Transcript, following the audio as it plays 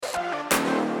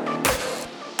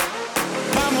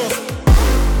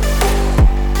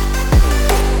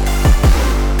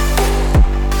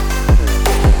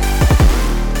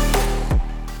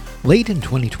Late in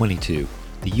 2022,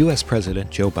 the U.S. President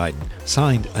Joe Biden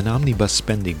signed an omnibus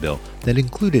spending bill that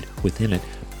included within it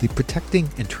the Protecting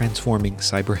and Transforming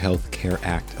Cyber Health Care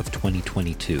Act of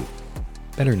 2022,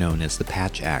 better known as the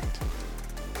PATCH Act.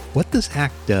 What this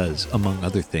act does, among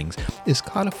other things, is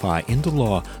codify into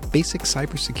law basic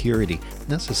cybersecurity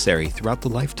necessary throughout the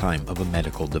lifetime of a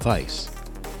medical device.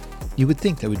 You would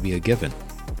think that would be a given,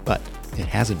 but it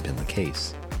hasn't been the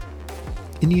case.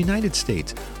 In the United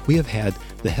States, we have had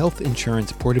the Health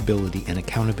Insurance Portability and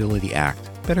Accountability Act,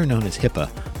 better known as HIPAA,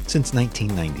 since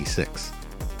 1996.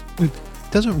 It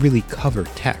doesn't really cover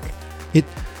tech. It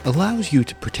allows you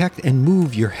to protect and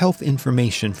move your health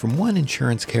information from one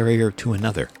insurance carrier to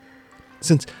another.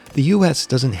 Since the U.S.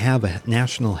 doesn't have a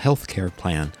national health care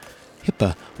plan,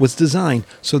 HIPAA was designed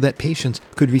so that patients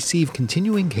could receive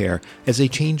continuing care as they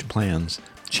change plans,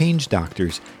 change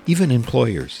doctors, even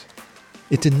employers.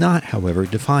 It did not, however,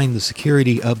 define the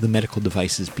security of the medical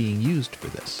devices being used for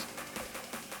this.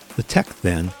 The tech,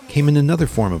 then, came in another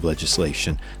form of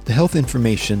legislation, the Health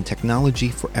Information Technology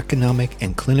for Economic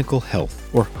and Clinical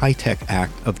Health, or HITECH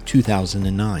Act of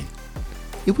 2009.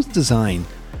 It was designed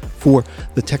for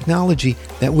the technology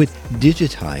that would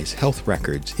digitize health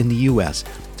records in the U.S.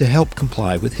 to help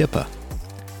comply with HIPAA.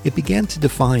 It began to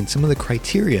define some of the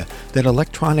criteria that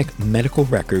electronic medical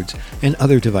records and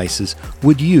other devices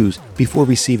would use before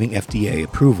receiving FDA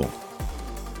approval.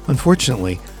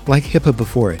 Unfortunately, like HIPAA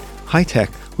before it, HITECH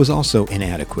was also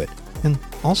inadequate and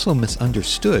also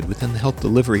misunderstood within the health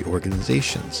delivery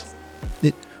organizations.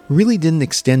 It really didn't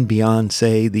extend beyond,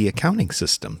 say, the accounting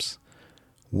systems.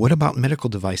 What about medical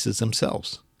devices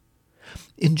themselves?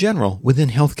 In general, within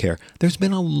healthcare, there's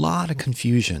been a lot of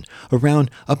confusion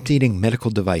around updating medical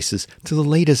devices to the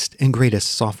latest and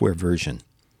greatest software version,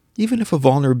 even if a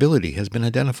vulnerability has been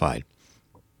identified.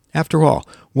 After all,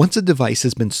 once a device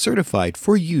has been certified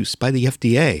for use by the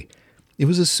FDA, it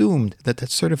was assumed that that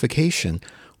certification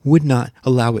would not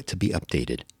allow it to be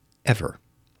updated, ever.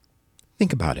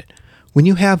 Think about it. When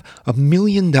you have a $1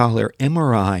 million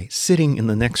MRI sitting in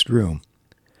the next room,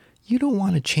 you don't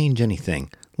want to change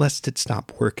anything lest it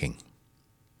stop working.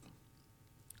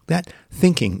 That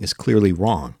thinking is clearly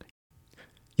wrong.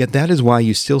 Yet that is why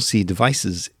you still see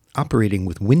devices operating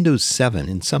with Windows 7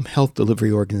 in some health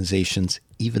delivery organizations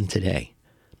even today.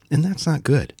 And that's not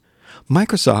good.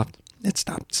 Microsoft had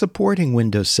stopped supporting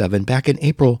Windows 7 back in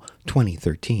April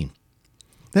 2013.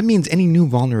 That means any new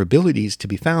vulnerabilities to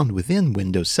be found within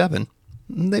Windows 7,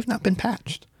 they've not been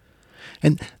patched.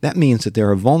 And that means that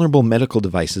there are vulnerable medical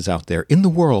devices out there in the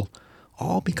world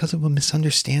all because of a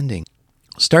misunderstanding.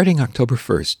 Starting October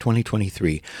 1st,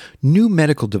 2023, new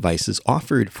medical devices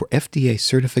offered for FDA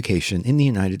certification in the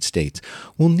United States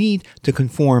will need to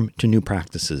conform to new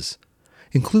practices,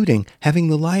 including having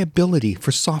the liability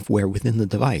for software within the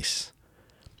device.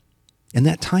 And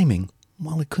that timing,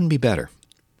 well, it couldn't be better.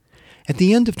 At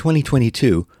the end of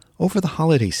 2022, over the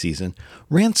holiday season,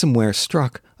 ransomware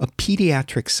struck a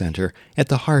pediatric center at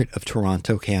the heart of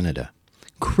Toronto, Canada,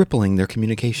 crippling their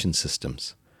communication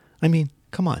systems. I mean,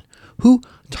 come on, who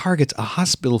targets a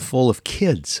hospital full of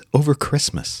kids over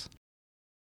Christmas?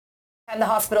 And the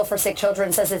Hospital for Sick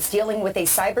Children says it's dealing with a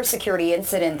cybersecurity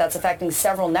incident that's affecting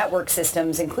several network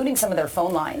systems, including some of their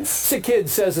phone lines. Sick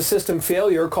Kids says a system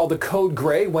failure called the Code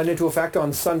Gray went into effect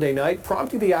on Sunday night,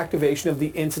 prompting the activation of the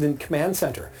Incident Command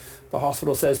Center. The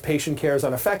hospital says patient care is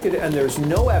unaffected and there's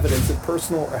no evidence that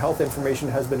personal or health information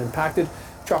has been impacted.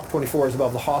 Chopper 24 is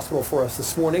above the hospital for us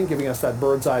this morning, giving us that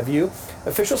bird's eye view.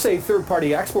 Officials say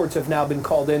third-party experts have now been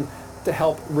called in to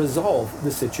help resolve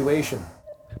the situation.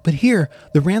 But here,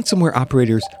 the ransomware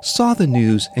operators saw the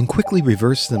news and quickly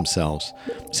reversed themselves,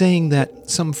 saying that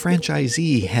some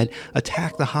franchisee had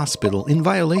attacked the hospital in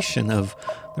violation of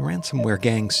the ransomware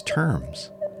gang's terms.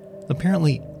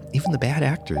 Apparently, even the bad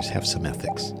actors have some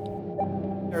ethics.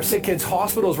 Our Sick Kids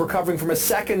Hospital is recovering from a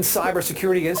second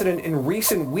cybersecurity incident in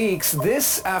recent weeks.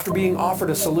 This after being offered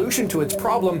a solution to its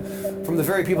problem from the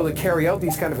very people that carry out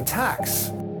these kind of attacks.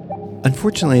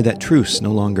 Unfortunately, that truce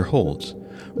no longer holds.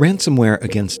 Ransomware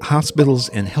against hospitals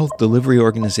and health delivery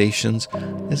organizations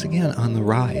is again on the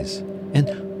rise.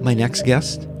 And my next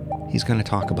guest, he's going to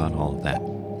talk about all of that.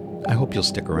 I hope you'll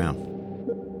stick around.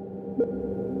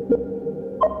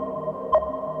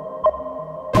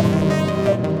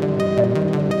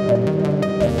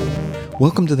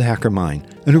 Welcome to The Hacker Mind,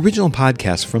 an original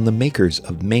podcast from the makers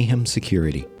of Mayhem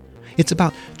Security. It's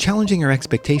about challenging our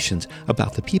expectations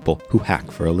about the people who hack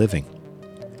for a living.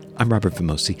 I'm Robert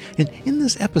Vamosi, and in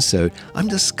this episode, I'm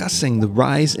discussing the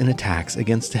rise in attacks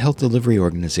against health delivery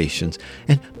organizations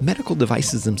and medical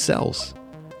devices themselves,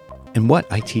 and what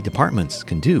IT departments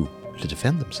can do to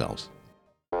defend themselves.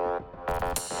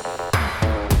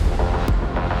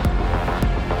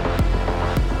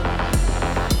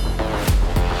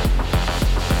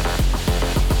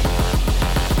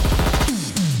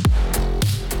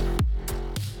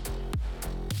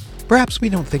 Perhaps we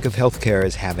don't think of healthcare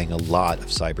as having a lot of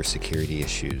cybersecurity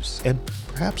issues, and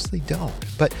perhaps they don't.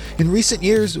 But in recent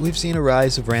years, we've seen a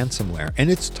rise of ransomware,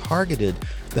 and it's targeted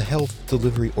the health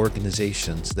delivery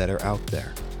organizations that are out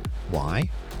there. Why?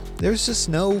 There's just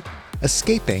no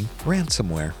escaping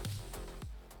ransomware.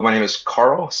 My name is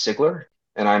Carl Sigler,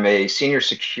 and I'm a senior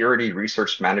security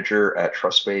research manager at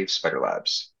Trustwave Spider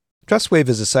Labs. Trustwave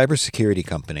is a cybersecurity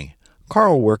company.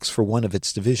 Carl works for one of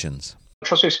its divisions.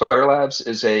 Trustwave Spider Labs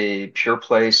is a pure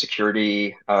play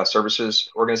security services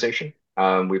organization.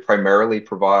 We primarily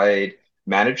provide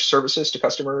managed services to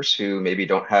customers who maybe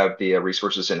don't have the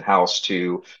resources in-house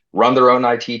to run their own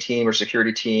IT team or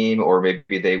security team, or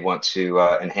maybe they want to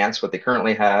enhance what they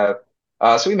currently have.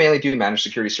 So we mainly do managed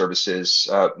security services.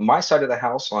 My side of the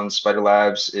house on Spider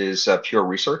Labs is pure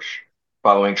research,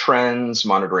 following trends,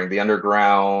 monitoring the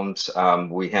underground.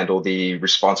 We handle the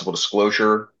responsible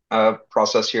disclosure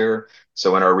process here.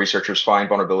 So when our researchers find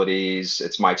vulnerabilities,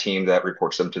 it's my team that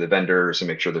reports them to the vendors and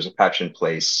make sure there's a patch in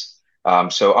place.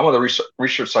 So I'm on the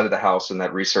research side of the house, and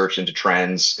that research into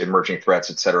trends, emerging threats,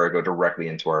 et cetera, go directly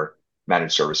into our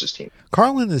managed services team.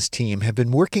 Carl and his team have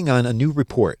been working on a new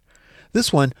report.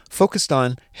 This one focused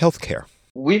on healthcare.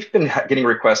 We've been getting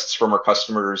requests from our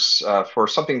customers for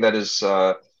something that is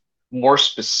more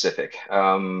specific.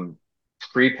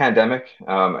 Pre-pandemic,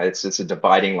 it's a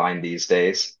dividing line these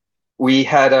days. We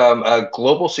had a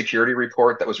global security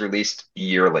report that was released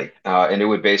yearly, and it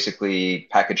would basically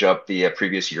package up the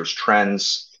previous year's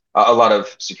trends. A lot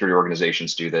of security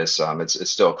organizations do this.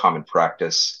 It's still a common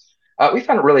practice. We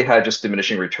found it really had just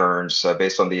diminishing returns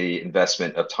based on the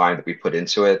investment of time that we put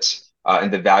into it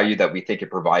and the value that we think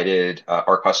it provided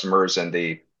our customers and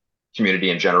the community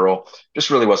in general. Just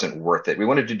really wasn't worth it. We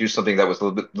wanted to do something that was a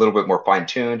little bit more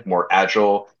fine-tuned, more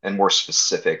agile, and more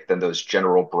specific than those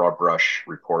general broad brush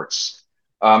reports.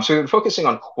 So we've been focusing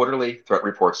on quarterly threat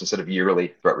reports instead of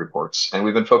yearly threat reports. And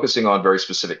we've been focusing on very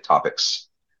specific topics.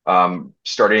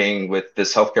 Starting with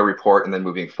this healthcare report and then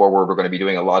moving forward, we're going to be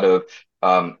doing a lot of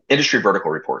industry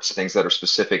vertical reports, things that are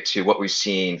specific to what we've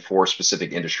seen for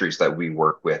specific industries that we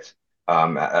work with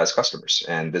as customers.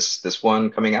 And this one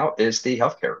coming out is the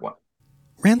healthcare one.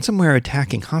 Ransomware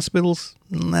attacking hospitals?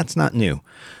 That's not new.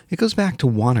 It goes back to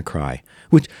WannaCry,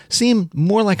 which seemed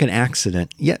more like an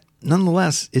accident, yet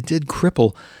nonetheless, it did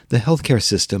cripple the healthcare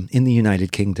system in the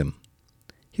United Kingdom.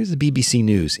 Here's the BBC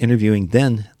News interviewing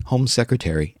then Home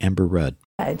Secretary Amber Rudd.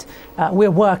 We're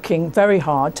working very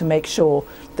hard to make sure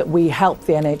that we help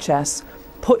the NHS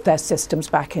put their systems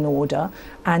back in order,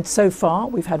 and so far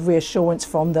we've had reassurance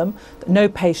from them that no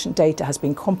patient data has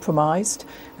been compromised.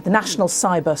 The National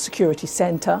Cyber Security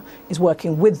Centre is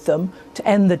working with them to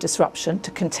end the disruption,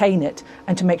 to contain it,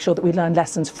 and to make sure that we learn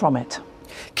lessons from it.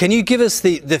 Can you give us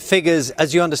the figures,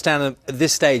 as you understand them at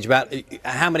this stage, about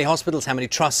how many hospitals, how many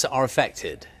trusts are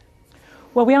affected?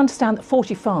 Well, we understand that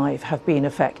 45 have been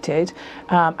affected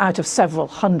out of several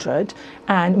hundred,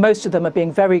 and most of them are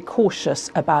being very cautious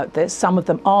about this. Some of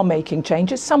them are making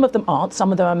changes, some of them aren't.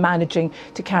 Some of them are managing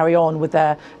to carry on with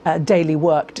their daily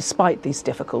work despite these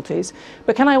difficulties.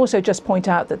 But can I also just point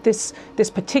out that this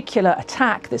particular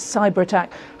attack, this cyber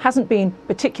attack, hasn't been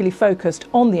particularly focused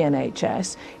on the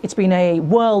NHS. It's been a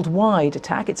worldwide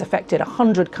attack. It's affected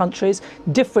 100 countries,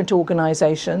 different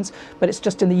organisations, but it's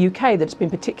just in the UK that it's been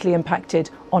particularly impacted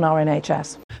on our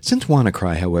NHS. Since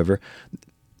WannaCry, however,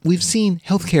 we've seen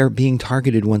healthcare being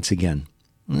targeted once again.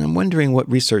 And I'm wondering what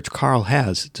research Carl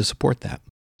has to support that.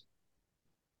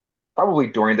 Probably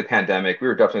during the pandemic, we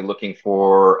were definitely looking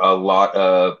for a lot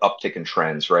of uptick in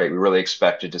trends, right? We really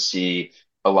expected to see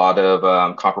a lot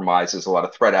of compromises, a lot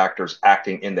of threat actors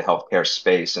acting in the healthcare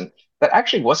space. And that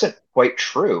actually wasn't quite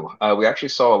true. We actually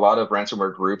saw a lot of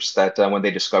ransomware groups that when they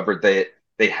discovered that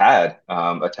they had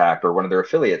attacked, or one of their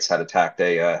affiliates had attacked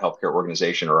a healthcare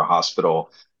organization or a hospital.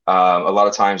 A lot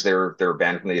of times they're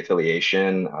banned from the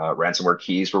affiliation. Ransomware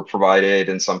keys were provided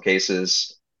in some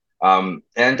cases. And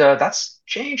that's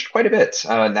changed quite a bit.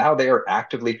 Now they are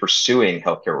actively pursuing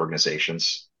healthcare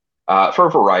organizations for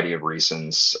a variety of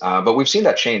reasons. But we've seen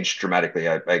that change dramatically.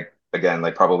 Again,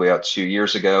 like probably about 2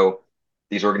 years ago,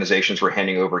 these organizations were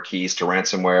handing over keys to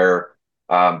ransomware.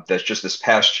 That's just this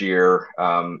past year,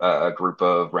 a group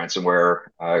of ransomware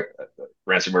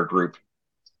group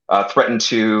threatened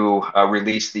to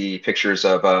release the pictures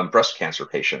of breast cancer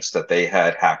patients that they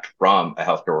had hacked from a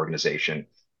healthcare organization,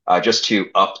 just to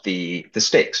up the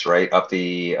stakes, right? Up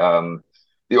the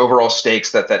overall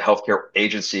stakes that healthcare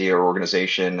agency or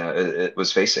organization it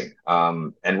was facing.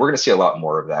 And we're going to see a lot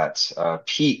more of that.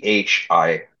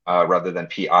 PHI rather than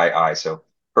PII, so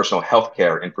personal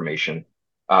healthcare information.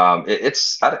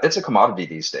 It's a commodity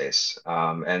these days,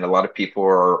 and a lot of people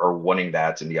are wanting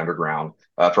that in the underground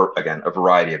for again a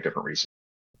variety of different reasons.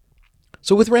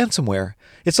 So with ransomware,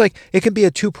 it's like it can be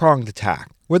a two-pronged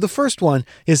attack, where the first one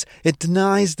is it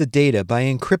denies the data by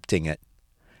encrypting it.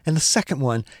 And the second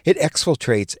one, it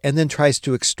exfiltrates and then tries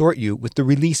to extort you with the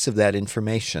release of that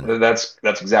information. That's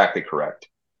exactly correct.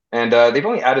 And they've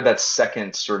only added that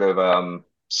second sort of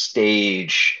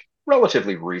stage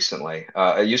relatively recently.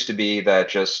 It used to be that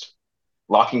just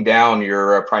locking down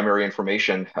your primary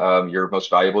information, your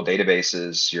most valuable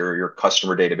databases, your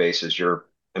customer databases, your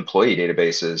employee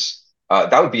databases,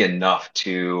 that would be enough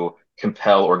to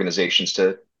compel organizations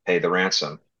to pay the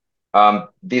ransom.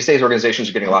 These days, organizations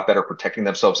are getting a lot better at protecting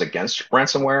themselves against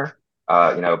ransomware.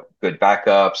 Good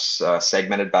backups,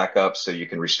 segmented backups, so you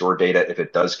can restore data if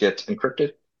it does get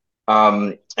encrypted.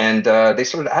 And they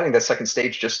started adding that second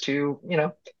stage just to,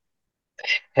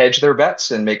 hedge their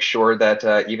bets and make sure that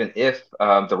even if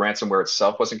the ransomware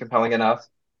itself wasn't compelling enough,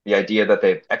 the idea that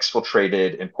they've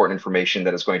exfiltrated important information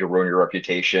that is going to ruin your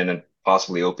reputation and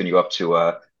possibly open you up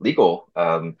to legal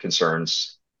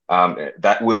concerns,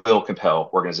 that will compel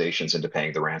organizations into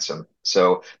paying the ransom.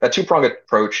 So that two-pronged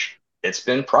approach, it's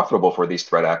been profitable for these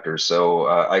threat actors. So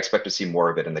I expect to see more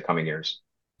of it in the coming years.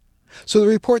 So the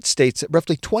report states that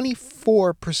roughly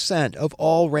 24% of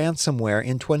all ransomware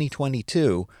in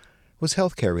 2022 was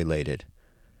healthcare related.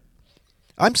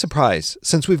 I'm surprised,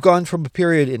 since we've gone from a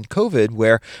period in COVID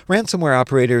where ransomware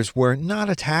operators were not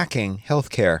attacking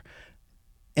healthcare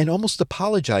and almost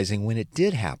apologizing when it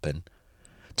did happen,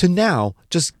 to now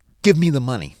just give me the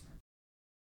money.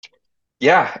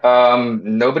 Yeah,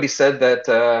 nobody said that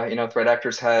threat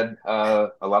actors had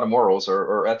a lot of morals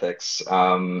or ethics,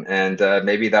 and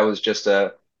maybe that was just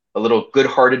a little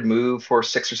good-hearted move for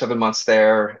 6 or 7 months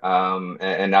there,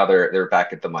 and now they're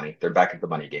back at the money. They're back at the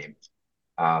money game.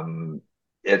 Um,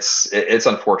 it's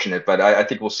unfortunate, but I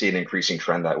think we'll see an increasing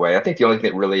trend that way. I think the only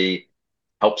thing that really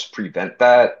helps prevent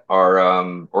that are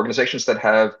organizations that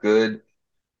have good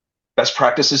best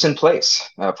practices in place,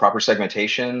 proper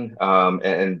segmentation,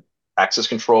 and access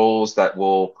controls that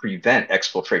will prevent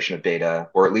exfiltration of data,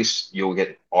 or at least you'll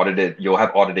get audited, you'll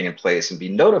have auditing in place and be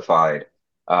notified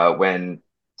when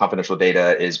confidential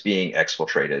data is being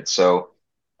exfiltrated. So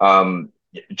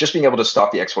just being able to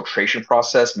stop the exfiltration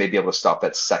process may be able to stop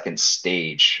that second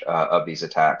stage of these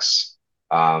attacks.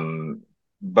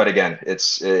 But again,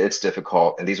 it's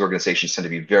difficult, and these organizations tend to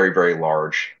be very, very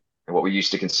large. And what we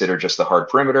used to consider just the hard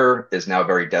perimeter is now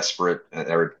very desperate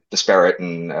or disparate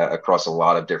and across a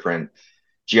lot of different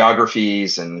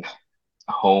geographies and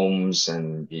homes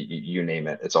and you name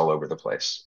it. It's all over the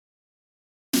place.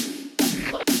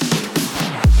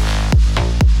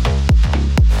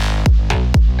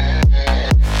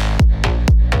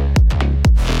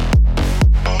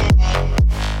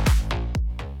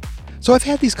 So I've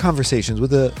had these conversations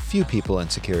with a few people in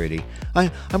security.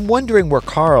 I'm wondering where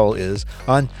Carl is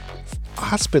on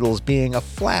hospitals being a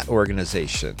flat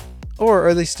organization, or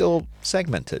are they still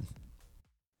segmented?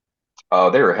 Oh,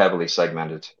 they were heavily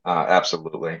segmented.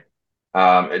 Absolutely.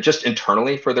 Just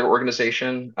internally for their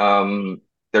organization,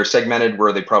 they're segmented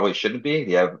where they probably shouldn't be.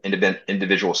 They have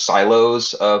individual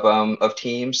silos of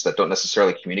teams that don't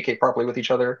necessarily communicate properly with each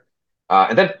other.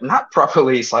 And then not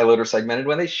properly siloed or segmented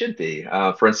when they should be.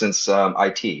 For instance,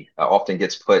 IT often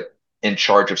gets put in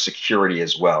charge of security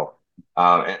as well.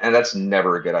 And that's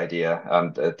never a good idea.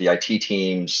 The IT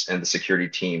teams and the security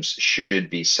teams should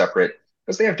be separate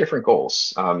because they have different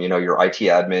goals. Your IT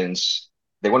admins,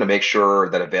 they want to make sure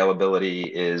that availability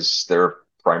is their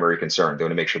primary concern. They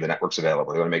want to make sure the network's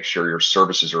available. They want to make sure your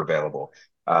services are available.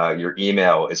 Your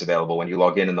email is available when you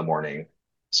log in the morning.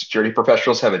 Security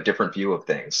professionals have a different view of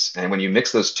things. And when you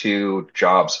mix those two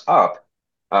jobs up,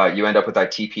 you end up with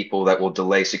IT people that will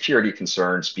delay security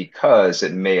concerns because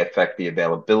it may affect the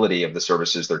availability of the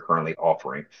services they're currently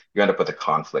offering. You end up with a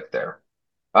conflict there.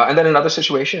 And then in other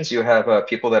situations, you have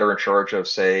people that are in charge of,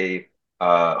 say,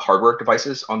 hardware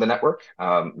devices on the network,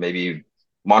 maybe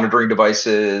monitoring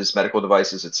devices, medical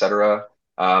devices, et cetera.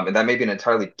 And that may be an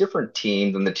entirely different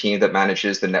team than the team that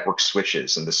manages the network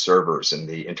switches and the servers and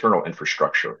the internal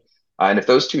infrastructure. And if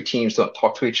those two teams don't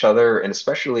talk to each other and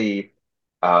especially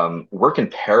work in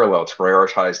parallel to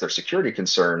prioritize their security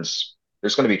concerns,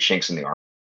 there's going to be chinks in the armor.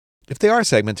 If they are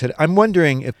segmented, I'm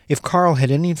wondering if Carl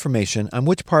had any information on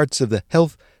which parts of the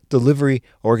health delivery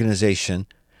organization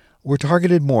were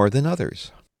targeted more than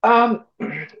others.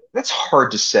 That's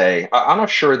hard to say. I'm not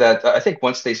sure that I think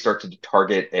once they start to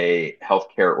target a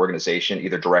healthcare organization,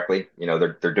 either directly,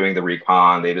 they're doing the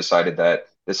recon, they decided that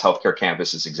this healthcare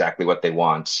campus is exactly what they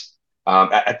want.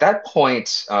 At that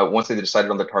point, once they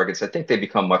decided on the targets, I think they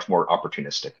become much more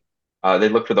opportunistic. They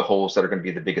look for the holes that are going to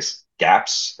be the biggest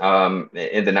gaps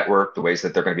in the network, the ways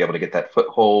that they're going to be able to get that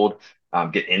foothold,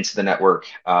 get into the network.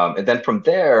 And then from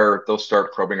there, they'll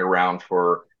start probing around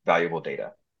for valuable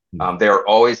data. They are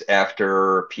always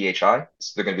after PHI.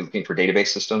 So they're going to be looking for database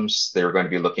systems. They're going to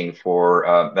be looking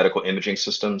for medical imaging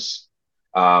systems.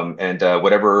 And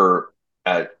whatever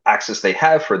access they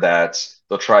have for that,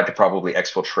 they'll try to probably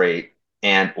exfiltrate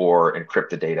and or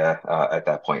encrypt the data at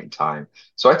that point in time.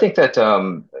 So I think that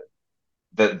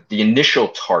the initial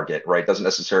target, right, doesn't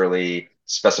necessarily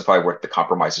specify what the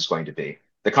compromise is going to be.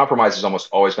 The compromise is almost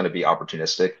always going to be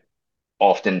opportunistic,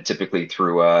 often typically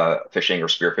through phishing or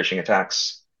spear phishing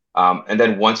attacks. And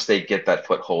then once they get that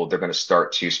foothold, they're going to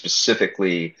start to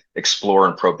specifically explore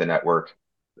and probe the network.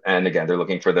 And again, they're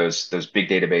looking for those big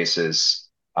databases,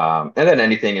 and then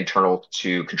anything internal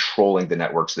to controlling the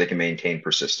network so they can maintain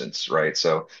persistence, right?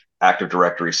 So Active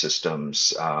Directory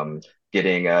systems,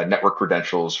 getting network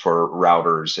credentials for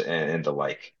routers and the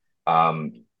like.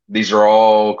 These are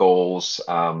all goals,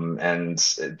 and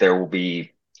there will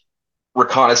be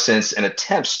reconnaissance and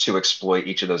attempts to exploit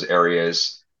each of those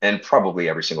areas and probably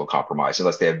every single compromise,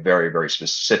 unless they have very, very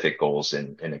specific goals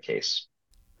in a case.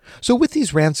 So, with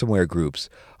these ransomware groups,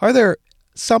 are there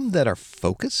some that are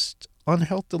focused on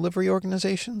health delivery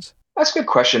organizations? That's a good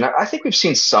question. I think we've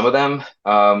seen some of them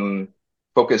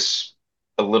focus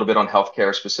a little bit on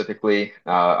healthcare specifically.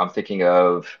 I'm thinking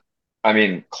of, I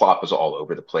mean, Clop was all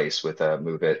over the place with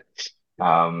MoveIt.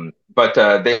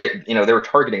 But they were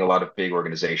targeting a lot of big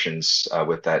organizations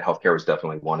with that. Healthcare was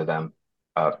definitely one of them,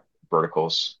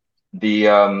 verticals. The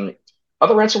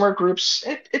other ransomware groups,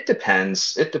 it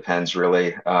depends. It depends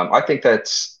really. I think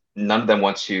that none of them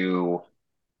want to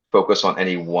focus on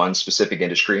any one specific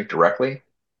industry directly.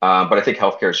 But I think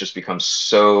healthcare has just become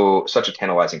such a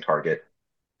tantalizing target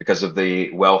because of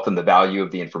the wealth and the value of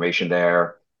the information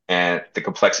there and the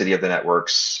complexity of the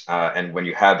networks. And when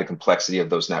you have the complexity of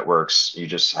those networks, you're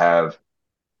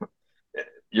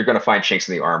going to find chinks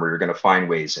in the armor. You're going to find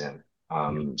ways in.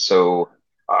 So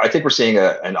I think we're seeing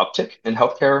an uptick in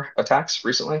healthcare attacks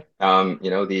recently.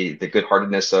 The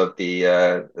good-heartedness of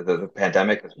the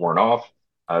pandemic has worn off.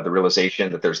 The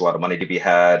realization that there's a lot of money to be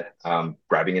had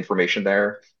grabbing information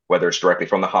there, whether it's directly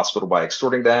from the hospital by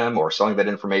extorting them or selling that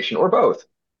information or both.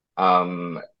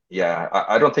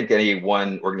 I don't think any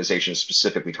one organization is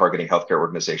specifically targeting healthcare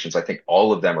organizations. I think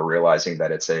all of them are realizing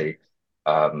that it's a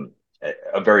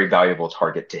very valuable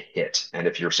target to hit. And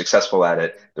if you're successful at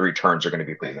it, the returns are going to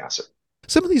be pretty massive.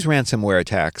 Some of these ransomware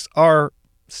attacks are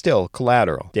still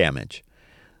collateral damage.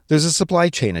 There's a supply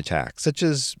chain attack, such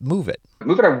as MoveIt.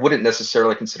 MoveIt, I wouldn't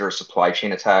necessarily consider a supply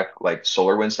chain attack like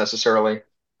SolarWinds necessarily.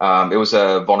 It was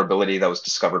a vulnerability that was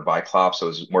discovered by Clop, so it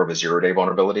was more of a zero-day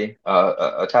vulnerability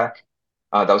attack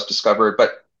that was discovered.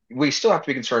 But we still have to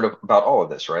be concerned about all of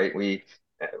this, right?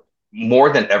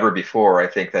 More than ever before, I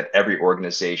think that every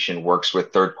organization works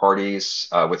with third parties,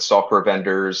 with software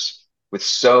vendors, with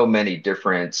so many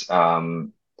different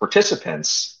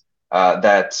participants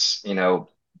that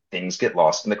things get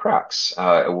lost in the cracks.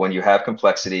 When you have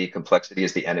complexity, complexity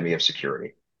is the enemy of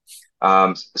security.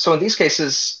 So in these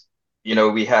cases,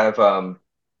 we have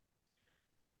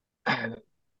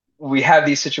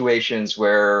these situations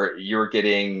where you're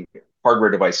getting hardware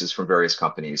devices from various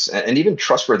companies, and even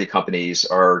trustworthy companies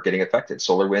are getting affected.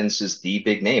 SolarWinds is the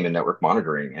big name in network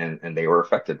monitoring, and they were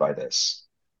affected by this.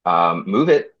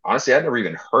 MoveIt, honestly, I'd never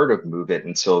even heard of MoveIt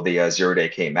until the zero day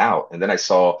came out. And then I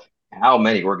saw how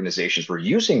many organizations were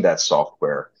using that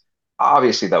software.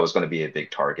 Obviously, that was going to be a big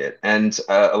target. And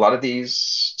a lot of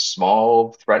these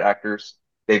small threat actors,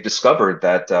 they've discovered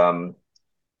that,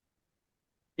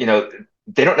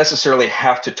 they don't necessarily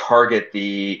have to target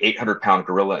the 800-pound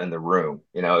gorilla in the room.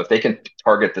 If they can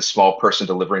target the small person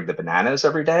delivering the bananas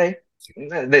every day,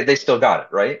 they still got it,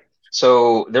 right?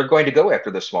 So they're going to go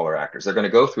after the smaller actors. They're going to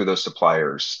go through those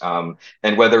suppliers.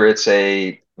 And whether it's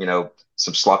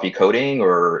some sloppy coding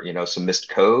or, some missed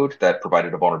code that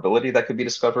provided a vulnerability that could be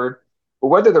discovered, or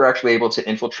whether they're actually able to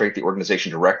infiltrate the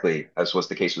organization directly, as was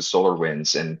the case with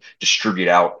SolarWinds, and distribute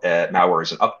out malware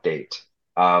as an update.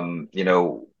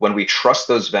 When we trust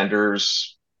those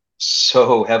vendors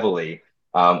so heavily,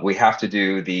 we have to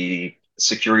do the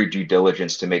security due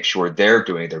diligence to make sure they're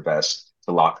doing their best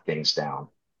to lock things down.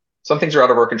 Some things are out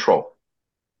of our control.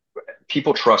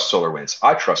 People trust SolarWinds.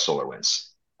 I trust SolarWinds.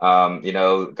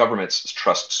 Governments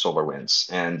trust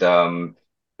SolarWinds. And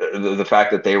the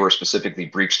fact that they were specifically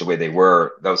breached the way they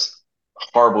were, that was a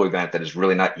horrible event that is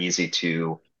really not easy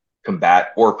to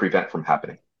combat or prevent from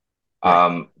happening.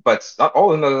 Right. But not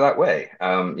all of them are that way.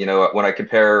 When I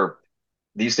compare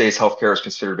these days, healthcare is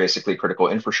considered basically critical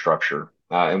infrastructure.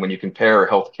 And when you compare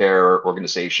healthcare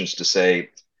organizations to, say,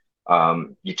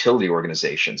 utility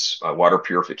organizations, water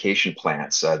purification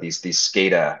plants, these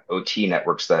SCADA OT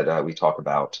networks that we talk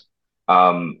about,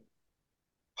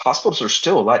 hospitals are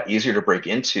still a lot easier to break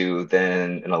into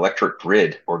than an electric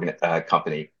grid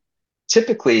company.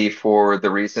 Typically, for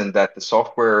the reason that the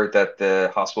software that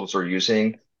the hospitals are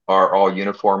using are all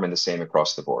uniform and the same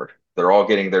across the board. They're all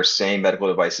getting their same medical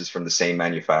devices from the same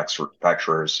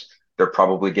manufacturers. They're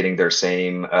probably getting their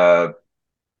same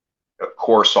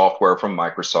core software from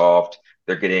Microsoft.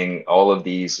 They're getting all of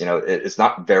these, it's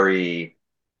not very,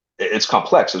 it's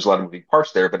complex. There's a lot of moving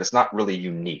parts there, but it's not really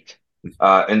unique.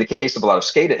 In the case of a lot of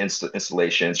SCADA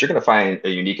installations, you're going to find a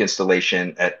unique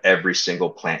installation at every single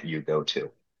plant you go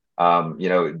to.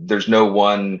 There's no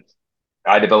one,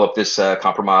 I developed this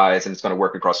compromise and it's going to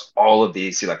work across all of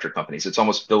these electric companies. It's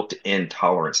almost built-in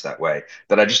tolerance that way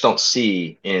that I just don't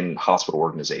see in hospital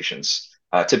organizations.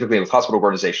 Typically with hospital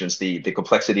organizations, the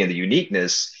complexity and the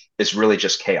uniqueness is really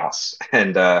just chaos,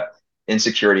 and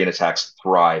insecurity and attacks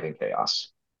thrive in chaos.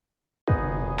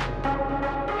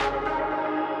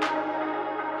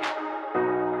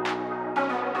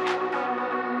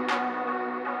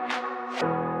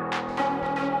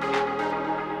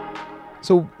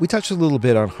 So we touched a little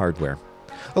bit on hardware.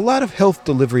 A lot of health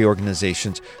delivery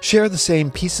organizations share the same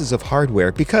pieces of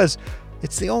hardware because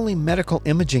it's the only medical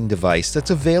imaging device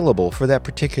that's available for that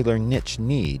particular niche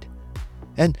need.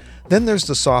 And then there's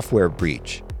the software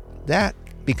breach. That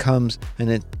becomes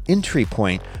an entry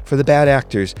point for the bad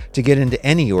actors to get into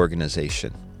any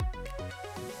organization.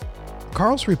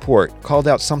 Carl's report called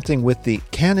out something with the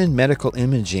Canon Medical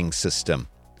Imaging System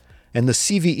and the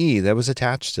CVE that was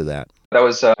attached to that. That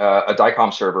was a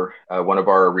DICOM server. One of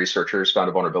our researchers found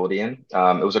a vulnerability in.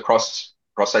 It was a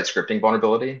cross-site scripting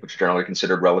vulnerability, which is generally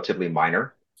considered relatively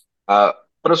minor. But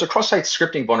it was a cross-site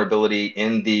scripting vulnerability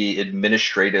in the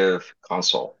administrative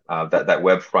console, that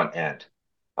web front end.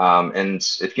 And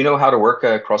if you know how to work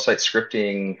a cross-site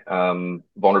scripting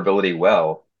vulnerability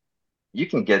well, you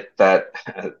can get that.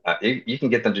 You can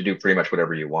get them to do pretty much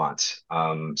whatever you want.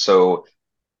 So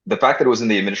the fact that it was in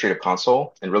the administrative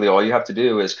console, and really all you have to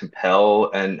do is compel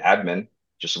an admin,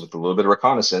 just with a little bit of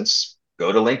reconnaissance,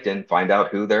 go to LinkedIn, find out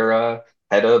who their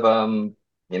head of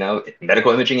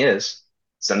medical imaging is,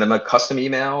 send them a custom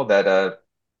email that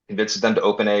convinces them to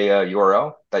open a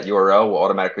URL. That URL will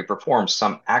automatically perform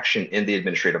some action in the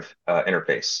administrative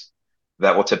interface.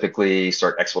 That will typically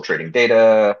start exfiltrating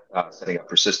data, setting up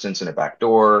persistence in a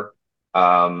backdoor,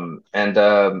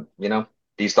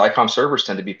 these DICOM servers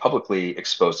tend to be publicly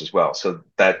exposed as well. So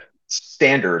that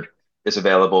standard is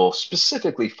available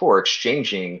specifically for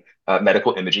exchanging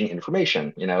medical imaging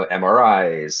information,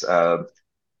 MRIs,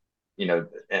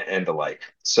 and the like.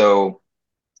 So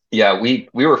yeah, we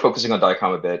were focusing on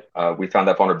DICOM a bit. We found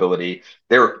that vulnerability.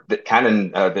 The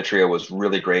Canon Vitrio was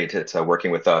really great at working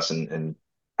with us and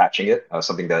patching it,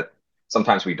 something that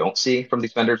sometimes we don't see from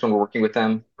these vendors when we're working with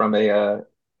them from a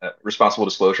responsible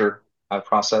disclosure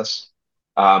process.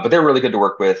 But they're really good to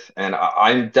work with, and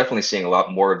I'm definitely seeing a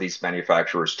lot more of these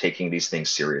manufacturers taking these things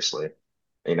seriously.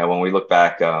 When we look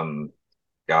back,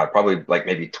 probably like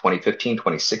maybe 2015,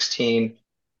 2016,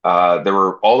 there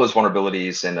were all those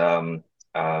vulnerabilities in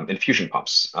infusion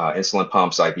pumps, insulin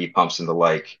pumps, IV pumps, and the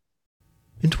like.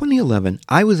 In 2011,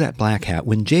 I was at Black Hat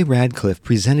when Jay Radcliffe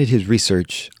presented his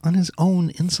research on his own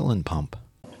insulin pump.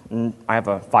 I have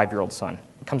a 5-year-old son.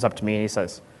 He comes up to me and he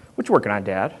says, "What you working on,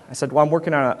 Dad?" I said, "Well, I'm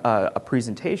working on a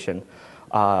presentation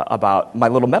about my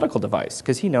little medical device,"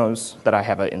 because he knows that I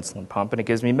have an insulin pump and it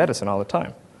gives me medicine all the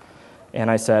time. And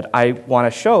I said, "I want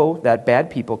to show that bad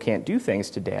people can't do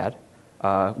things to Dad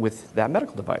with that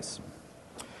medical device."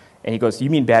 And he goes,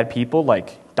 "You mean bad people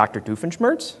like Dr.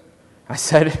 Doofenshmirtz?" I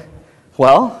said,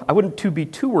 "Well, I wouldn't be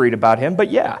too worried about him, but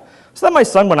yeah." So then my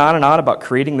son went on and on about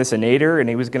creating this innator, and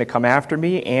he was going to come after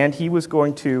me, and he was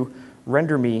going to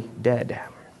render me dead.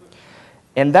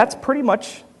 And that's pretty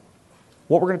much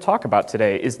what we're going to talk about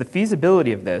today, is the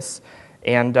feasibility of this.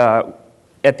 And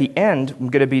at the end, I'm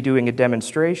going to be doing a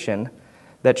demonstration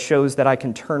that shows that I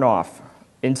can turn off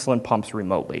insulin pumps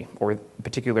remotely, or a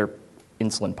particular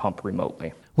insulin pump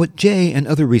remotely. What Jay and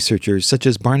other researchers, such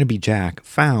as Barnaby Jack,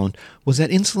 found was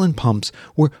that insulin pumps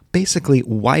were basically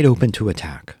wide open to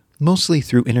attack, mostly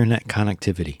through internet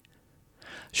connectivity.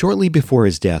 Shortly before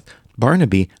his death,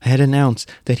 Barnaby had announced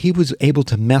that he was able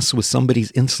to mess with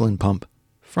somebody's insulin pump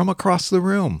from across the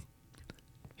room.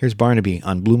 Here's Barnaby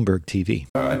on Bloomberg TV.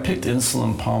 I picked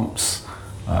insulin pumps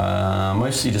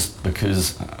mostly just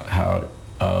because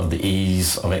of the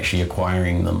ease of actually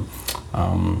acquiring them.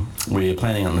 We're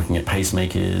planning on looking at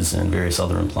pacemakers and various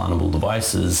other implantable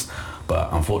devices, but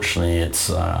unfortunately it's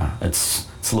a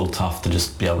little tough to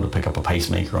just be able to pick up a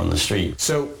pacemaker on the street.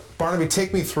 So, Barnaby,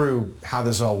 take me through how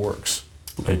this all works.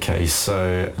 Okay,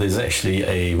 so there's actually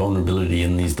a vulnerability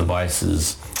in these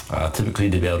devices. Typically,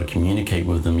 to be able to communicate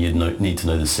with them, you'd need to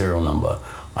know the serial number.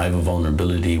 I have a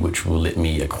vulnerability which will let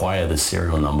me acquire the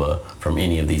serial number from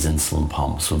any of these insulin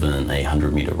pumps within a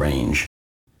 100-meter range.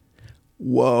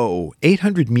 Whoa,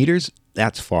 800 meters?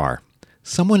 That's far.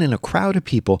 Someone in a crowd of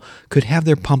people could have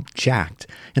their pump jacked,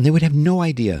 and they would have no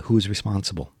idea who was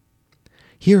responsible.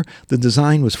 Here, the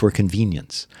design was for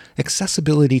convenience,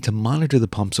 accessibility to monitor the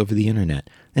pumps over the internet,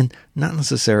 and not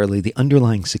necessarily the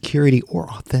underlying security or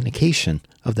authentication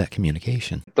of that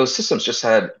communication. Those systems just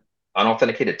had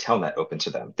unauthenticated telnet open to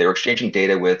them. They were exchanging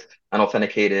data with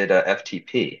unauthenticated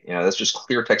FTP. That's just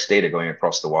clear text data going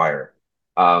across the wire.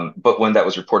 But when that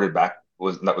was reported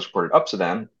up to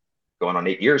them, going on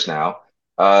 8 years now,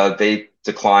 they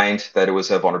declined that it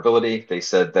was a vulnerability. They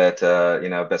said that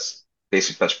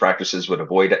basic best practices would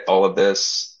avoid all of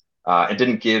this, and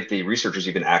didn't give the researchers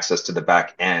even access to the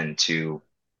back end to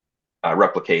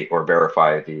replicate or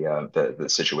verify the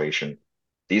situation.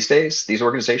 These days, these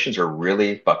organizations are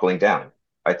really buckling down.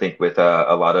 I think with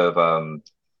a lot of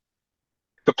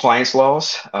compliance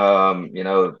laws,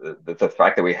 the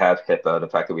fact that we have HIPAA, the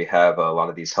fact that we have a lot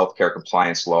of these healthcare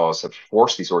compliance laws have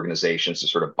forced these organizations to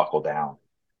sort of buckle down.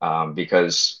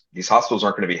 Because these hospitals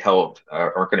aren't going to be held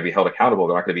accountable.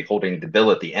 They're not going to be holding the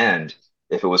bill at the end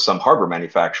if it was some hardware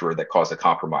manufacturer that caused a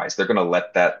compromise. They're going to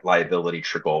let that liability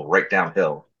trickle right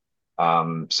downhill.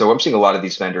 So I'm seeing a lot of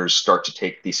these vendors start to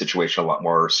take the situation a lot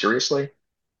more seriously,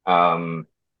 and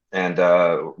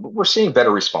we're seeing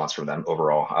better response from them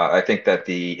overall. I think that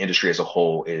the industry as a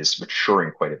whole is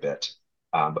maturing quite a bit,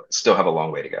 but still have a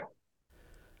long way to go.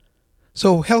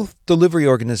 So health delivery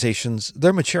organizations,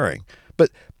 they're maturing,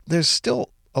 but there's still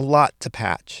a lot to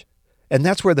patch. And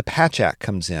that's where the Patch Act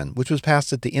comes in, which was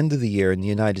passed at the end of the year in the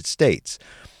United States,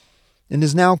 and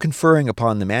is now conferring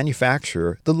upon the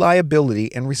manufacturer the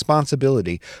liability and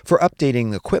responsibility for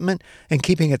updating the equipment and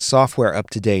keeping its software up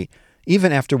to date,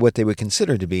 even after what they would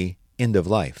consider to be end of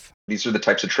life. These are the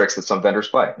types of tricks that some vendors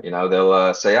play.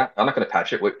 They'll say, I'm not going to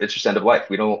patch it. It's just end of life.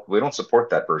 We don't support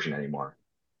that version anymore.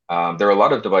 There are a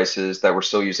lot of devices that were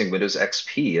still using Windows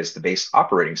XP as the base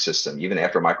operating system, even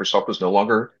after Microsoft was no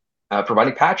longer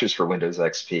providing patches for Windows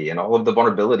XP and all of the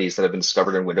vulnerabilities that have been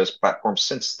discovered in Windows platforms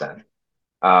since then.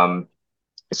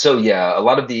 So yeah, a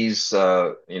lot of these,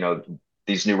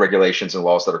 these new regulations and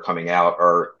laws that are coming out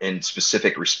are in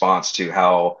specific response to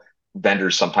how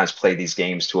vendors sometimes play these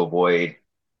games to avoid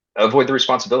the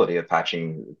responsibility of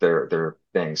patching their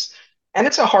things. And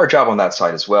it's a hard job on that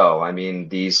side as well. I mean,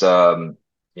 these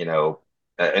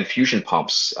infusion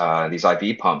pumps, these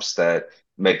IV pumps that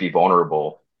may be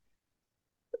vulnerable,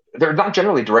 they're not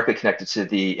generally directly connected to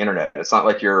the internet. It's not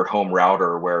like your home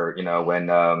router where, when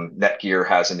Netgear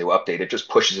has a new update, it just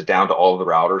pushes it down to all of the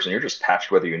routers and you're just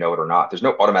patched whether you know it or not. There's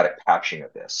no automatic patching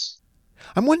of this.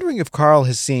 I'm wondering if Carl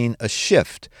has seen a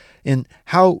shift in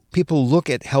how people look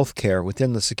at healthcare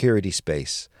within the security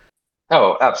space.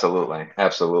 Oh, absolutely.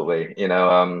 Absolutely.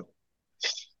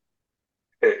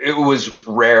 It was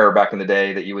rare back in the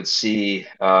day that you would see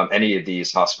any of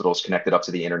these hospitals connected up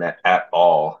to the internet at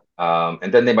all.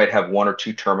 And then they might have one or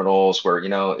two terminals where,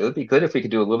 it would be good if we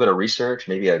could do a little bit of research,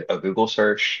 maybe a Google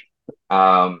search.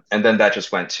 And then that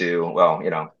just went to, well,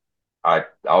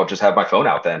 I'll just have my phone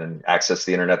out then and access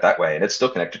the internet that way. And it's still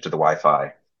connected to the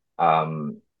Wi-Fi.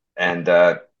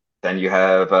 Then you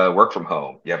have work from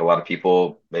home. You have a lot of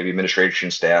people, maybe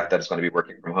administration staff that is going to be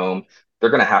working from home.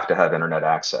 They're going to have internet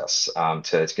access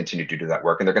to continue to do that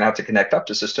work. And they're going to have to connect up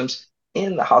to systems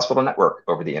in the hospital network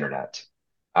over the internet.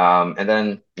 And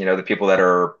then, the people that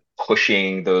are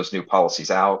pushing those new policies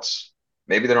out,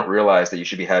 maybe they don't realize that you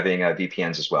should be having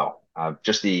VPNs as well.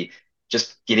 Just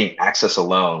getting access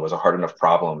alone was a hard enough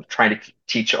problem. Trying to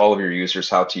teach all of your users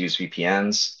how to use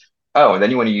VPNs. Oh, and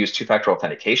then you want to use two-factor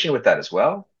authentication with that as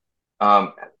well.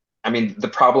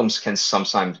 The problems can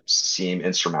sometimes seem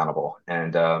insurmountable,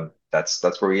 and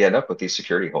that's where we end up with these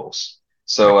security holes.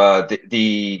 So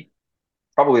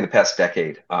probably the past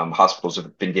decade, hospitals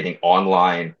have been getting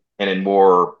online and in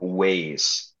more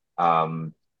ways,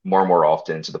 more and more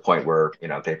often, to the point where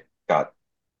they've got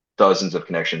dozens of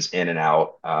connections in and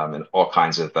out, and all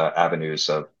kinds of avenues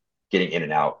of getting in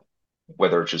and out,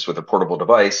 whether it's just with a portable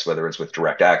device, whether it's with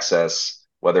direct access,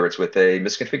 whether it's with a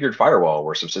misconfigured firewall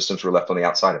where some systems were left on the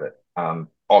outside of it.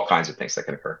 All kinds of things that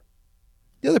can occur.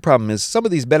 The other problem is some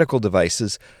of these medical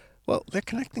devices, well, they're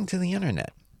connecting to the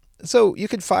internet. So you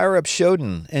could fire up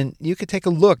Shodan and you could take a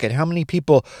look at how many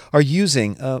people are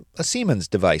using a Siemens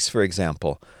device, for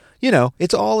example.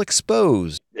 It's all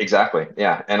exposed. Exactly.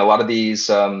 Yeah. And a lot of these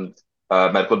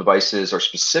medical devices are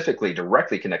specifically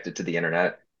directly connected to the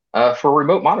internet for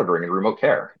remote monitoring and remote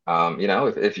care.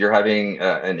 If you're having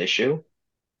an issue,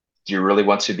 do you really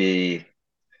want to be,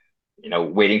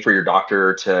 waiting for your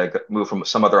doctor to move from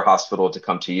some other hospital to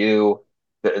come to you?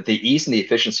 The ease and the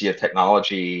efficiency of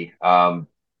technology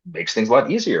makes things a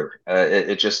lot easier.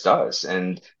 It just does.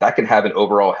 And that can have an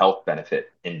overall health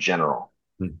benefit in general.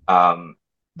 Um,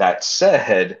 that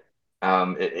said,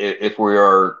 if we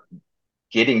are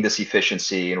getting this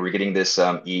efficiency and we're getting this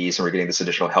ease and we're getting this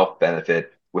additional health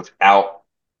benefit without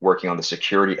working on the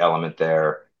security element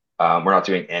there, we're not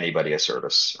doing anybody a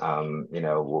service.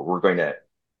 We're going to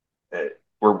uh,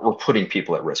 we're putting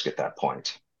people at risk at that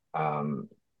point.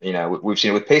 We've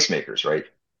seen it with pacemakers, right?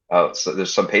 So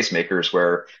there's some pacemakers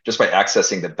where just by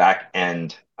accessing the back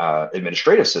end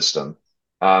administrative system,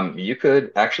 you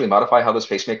could actually modify how those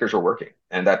pacemakers are working.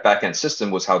 And that back end system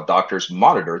was how doctors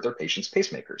monitored their patients'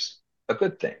 pacemakers. A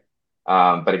good thing.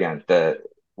 But again,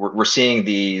 we're seeing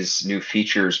these new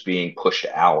features being pushed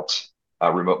out,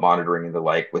 remote monitoring and the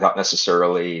like, without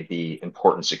necessarily the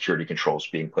important security controls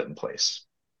being put in place.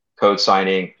 Code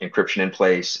signing, encryption in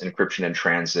place, encryption in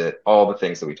transit, all the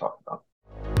things that we talked about.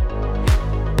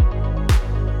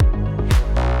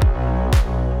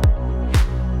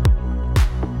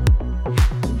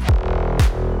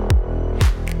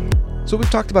 So we've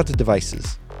talked about the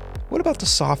devices. What about the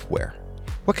software?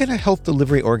 What can a health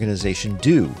delivery organization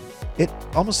do? It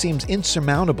almost seems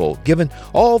insurmountable given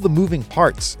all the moving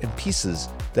parts and pieces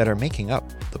that are making up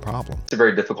the problem. It's a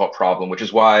very difficult problem, which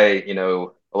is why,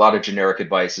 a lot of generic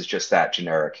advice is just that,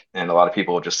 generic. And a lot of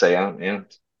people will just say, oh, yeah,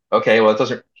 okay, well,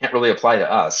 can't really apply to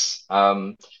us.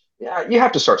 Yeah, you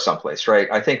have to start someplace, right?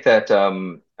 I think that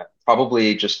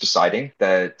probably just deciding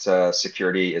that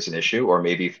security is an issue, or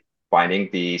maybe finding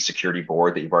the security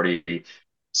board that you've already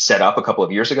set up a couple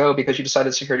of years ago because you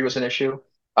decided security was an issue.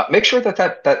 Make sure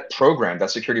that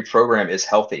security program is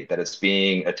healthy, that it's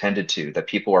being attended to, that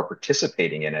people are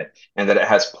participating in it, and that it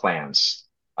has plans.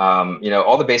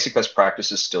 All the basic best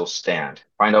practices still stand.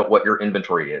 Find out what your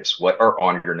inventory is, what are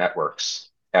on your networks.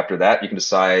 After that, you can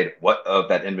decide what of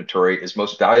that inventory is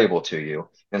most valuable to you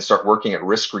and start working at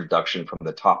risk reduction from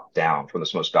the top down, from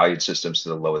the most valued systems to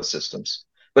the lowest systems.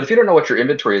 But if you don't know what your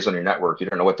inventory is on your network, you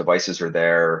don't know what devices are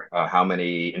there, how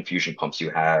many infusion pumps you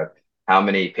have, how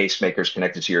many pacemakers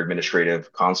connected to your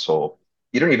administrative console,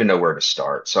 you don't even know where to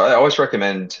start. So I always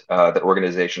recommend that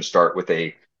organizations start with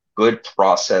a good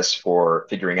process for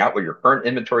figuring out what your current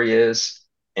inventory is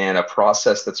and a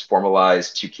process that's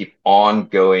formalized to keep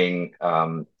ongoing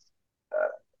thumb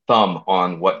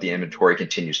on what the inventory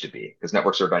continues to be, because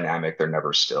networks are dynamic, they're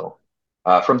never still.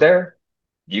 From there,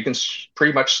 you can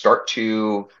pretty much start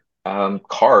to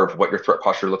carve what your threat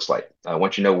posture looks like.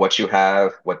 Once you know what you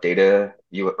have, what data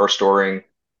you are storing,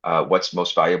 what's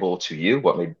most valuable to you,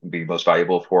 what may be most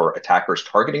valuable for attackers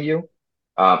targeting you,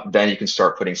 then you can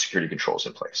start putting security controls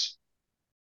in place.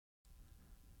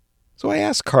 So I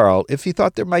asked Carl if he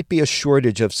thought there might be a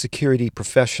shortage of security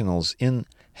professionals in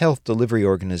health delivery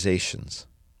organizations.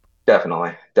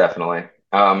 Definitely.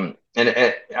 And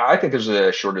I think there's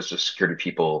a shortage of security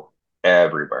people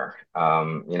everywhere.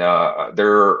 There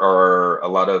are a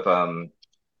lot of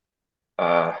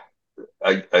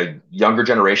a younger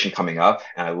generation coming up,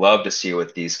 and I love to see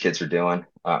what these kids are doing.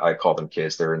 I call them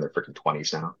kids; they're in their freaking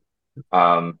 20s now.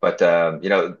 But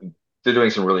they're doing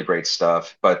some really great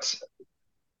stuff. But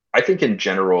I think in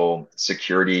general,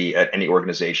 security at any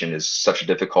organization is such a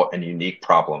difficult and unique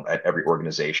problem at every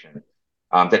organization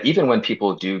that even when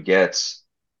people do get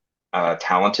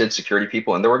talented security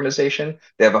people in the organization,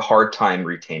 they have a hard time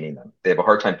retaining them. They have a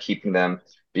hard time keeping them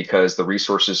because the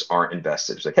resources aren't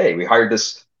invested. It's like, hey, we hired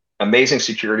this amazing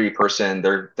security person.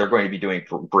 They're going to be doing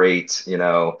great.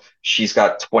 She's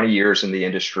got 20 years in the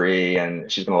industry and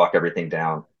she's going to lock everything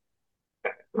down.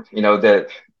 That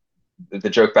the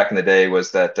joke back in the day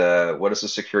was that what is a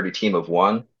security team of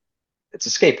one? It's a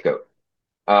scapegoat.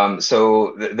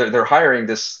 So they're hiring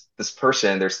this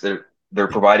person. They're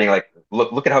providing, like,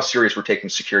 look at how serious we're taking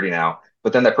security now.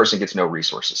 But then that person gets no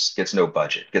resources, gets no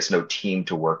budget, gets no team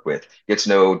to work with, gets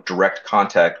no direct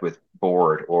contact with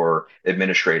board or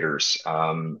administrators,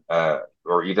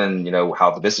 or even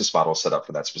how the business model is set up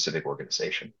for that specific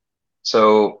organization.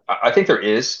 So I think there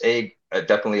is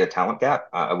definitely a talent gap.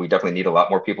 We definitely need a lot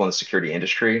more people in the security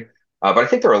industry. But I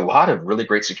think there are a lot of really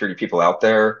great security people out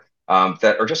there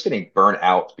that are just getting burned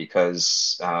out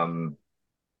because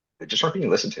they just aren't being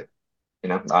listened to.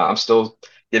 I'm still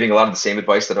giving a lot of the same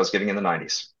advice that I was giving in the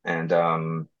 90s.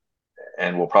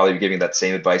 And we'll probably be giving that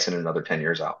same advice in another 10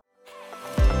 years out.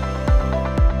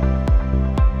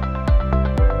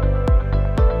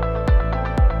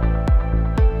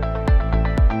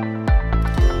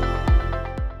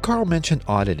 Carl mentioned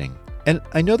auditing, and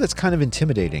I know that's kind of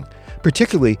intimidating,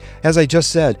 particularly, as I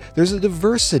just said, there's a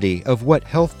diversity of what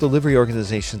health delivery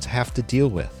organizations have to deal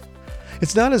with.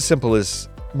 It's not as simple as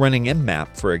running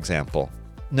Nmap, for example.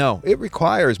 No, it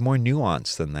requires more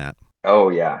nuance than that. Oh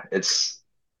yeah, it's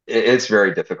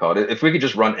very difficult. If we could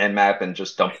just run Nmap and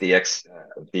just dump the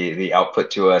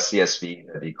output to a CSV,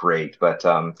 that'd be great. But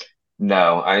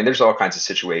no, I mean, there's all kinds of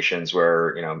situations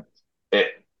where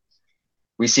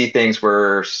we see things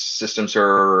where systems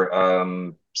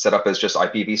are set up as just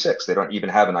IPv6. They don't even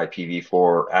have an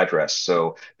IPv4 address,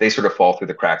 so they sort of fall through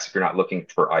the cracks if you're not looking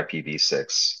for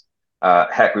IPv6.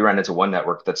 Heck, we ran into one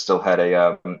network that still had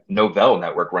a Novell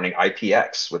network running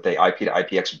IPX with a IP to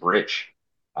IPX bridge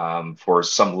for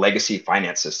some legacy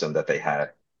finance system that they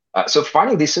had. So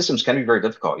finding these systems can be very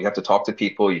difficult. You have to talk to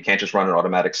people. You can't just run an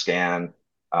automatic scan.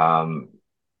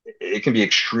 It can be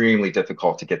extremely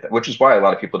difficult to get that, which is why a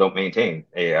lot of people don't maintain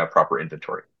a proper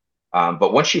inventory.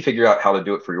 But once you figure out how to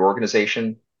do it for your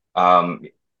organization,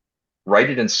 write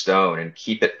it in stone and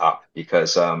keep it up,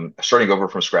 because starting over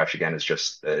from scratch again is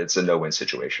just, it's a no-win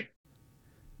situation.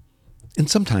 And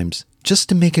sometimes, just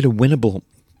to make it a winnable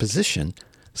position,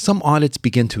 some audits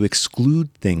begin to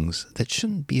exclude things that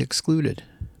shouldn't be excluded.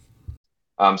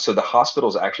 So the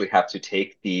hospitals actually have to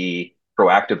take the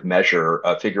proactive measure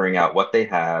of figuring out what they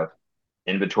have.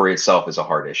 Inventory itself is a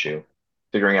hard issue.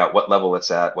 Figuring out what level it's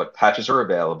at, what patches are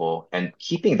available, and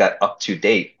keeping that up to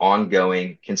date,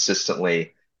 ongoing,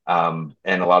 consistently. And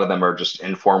a lot of them are just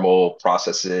informal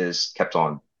processes kept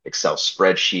on Excel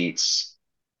spreadsheets.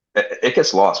 It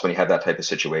gets lost when you have that type of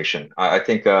situation. I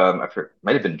think it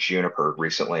might have been Juniper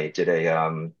recently did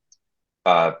a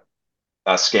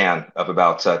scan of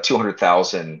about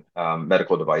 200,000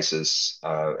 medical devices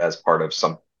as part of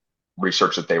some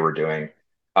research that they were doing,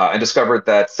 and discovered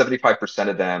that 75%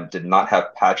 of them did not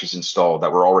have patches installed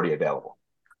that were already available.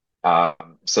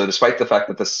 So despite the fact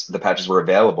that the patches were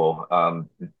available,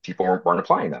 people weren't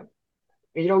applying them.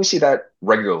 We see that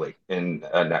regularly in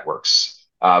networks.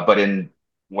 But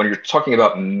when you're talking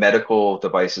about medical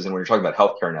devices and when you're talking about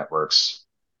healthcare networks,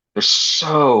 there's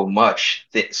so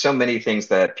many things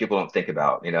that people don't think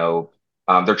about.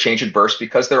 They're change adverse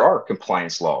because there are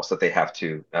compliance laws that they have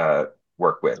to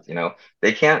work with.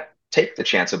 They can't take the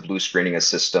chance of blue screening a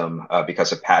system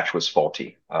because a patch was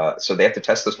faulty. So they have to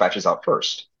test those patches out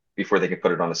first before they can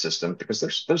put it on the system,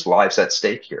 because there's lives at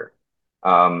stake here.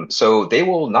 So they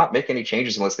will not make any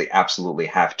changes unless they absolutely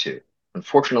have to.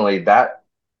 Unfortunately, that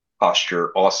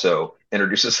posture also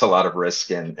introduces a lot of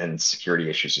risk and security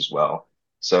issues as well.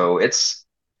 So it's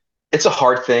a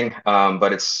hard thing,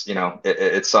 but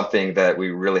it's something that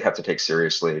we really have to take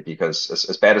seriously, because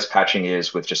as bad as patching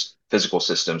is with just physical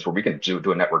systems where we can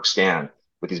do a network scan,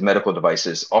 with these medical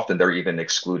devices, often they're even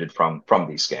excluded from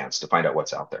these scans to find out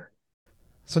what's out there.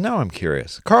 So now I'm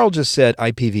curious. Carl just said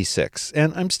IPv6,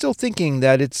 and I'm still thinking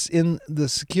that it's in the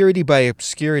security by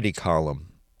obscurity column.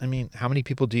 I mean, how many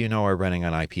people do you know are running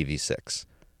on IPv6?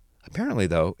 Apparently,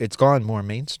 though, it's gone more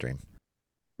mainstream.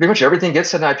 Pretty much everything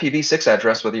gets an IPv6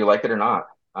 address, whether you like it or not.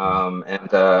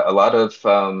 And a lot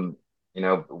of,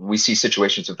 we see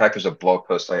situations. In fact, there's a blog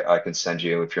post I can send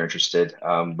you if you're interested.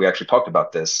 We actually talked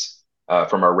about this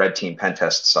from our red team pen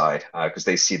test side, because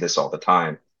they see this all the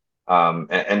time.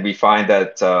 And we find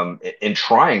that in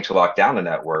trying to lock down a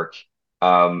network,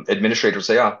 administrators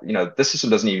say, this system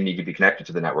doesn't even need to be connected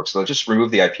to the network, so they'll just remove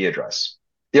the IP address.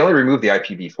 They only remove the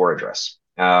IPv4 address.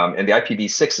 And the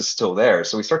IPv6 is still there.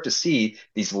 So we start to see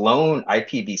these lone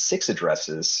IPv6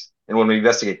 addresses. And when we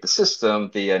investigate the system,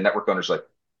 the network owner's like,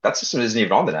 that system isn't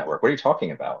even on the network. What are you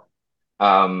talking about?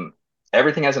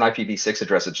 Everything has an IPv6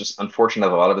 address. It's just unfortunate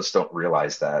that a lot of us don't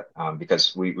realize that,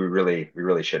 because we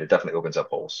really should. It definitely opens up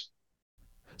holes.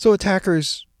 So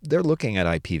attackers, they're looking at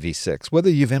IPv6.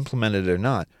 Whether you've implemented it or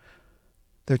not,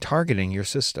 they're targeting your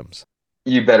systems.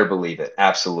 You better believe it.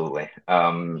 Absolutely.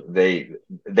 They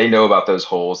know about those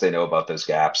holes. They know about those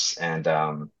gaps.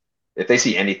 And if they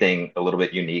see anything a little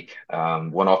bit unique,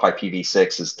 one-off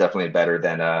IPv6 is definitely better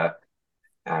than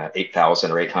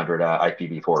 8,000 or 800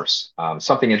 IPv4s.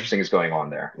 Something interesting is going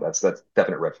on there. That's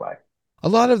definite red flag. A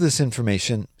lot of this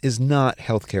information is not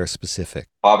healthcare specific.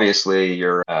 Obviously,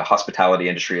 your hospitality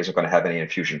industry isn't going to have any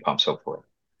infusion pumps, hopefully.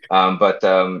 But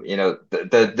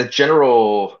the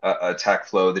general attack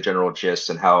flow, the general gist,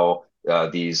 and how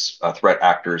these threat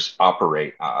actors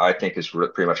operate, I think is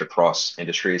pretty much across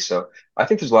industries. So I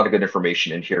think there's a lot of good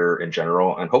information in here in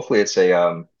general, and hopefully it's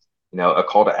a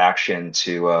call to action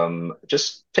to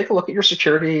just take a look at your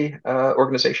security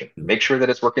organization, make sure that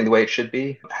it's working the way it should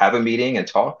be, have a meeting and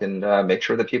talk, and make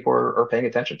sure that people are paying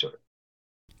attention to it.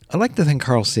 I'd like to thank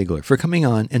Carl Siegler for coming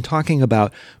on and talking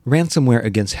about ransomware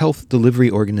against health delivery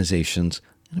organizations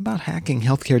and about hacking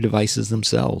healthcare devices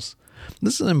themselves.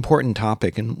 This is an important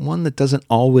topic and one that doesn't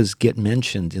always get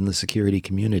mentioned in the security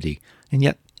community. And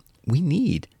yet, we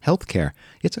need healthcare.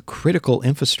 It's a critical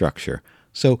infrastructure.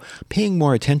 So paying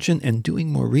more attention and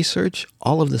doing more research,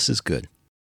 all of this is good.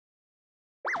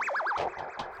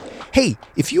 Hey,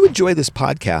 if you enjoy this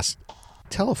podcast,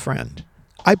 tell a friend.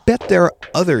 I bet there are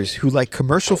others who like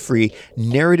commercial-free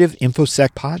narrative InfoSec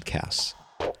podcasts.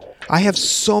 I have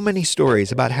so many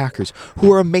stories about hackers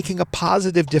who are making a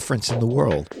positive difference in the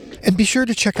world. And be sure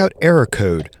to check out Error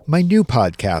Code, my new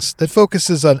podcast that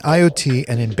focuses on IoT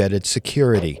and embedded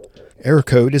security. Error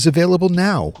Code is available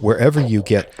now wherever you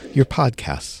get your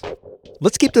podcasts.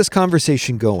 Let's keep this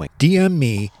conversation going. DM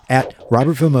me at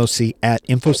Robert Vamosi at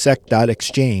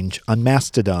infosec.exchange on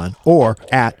Mastodon or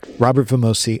at Robert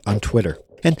Vamosi on Twitter.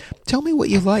 And tell me what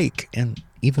you like and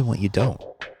even what you don't.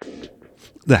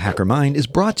 The Hacker Mind is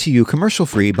brought to you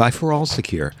commercial-free by For All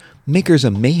Secure, makers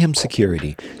of Mayhem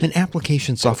Security, an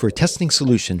application software testing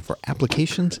solution for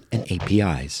applications and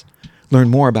APIs. Learn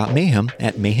more about Mayhem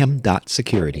at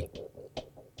mayhem.security.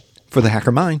 For The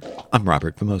Hacker Mind, I'm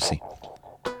Robert Vamosi.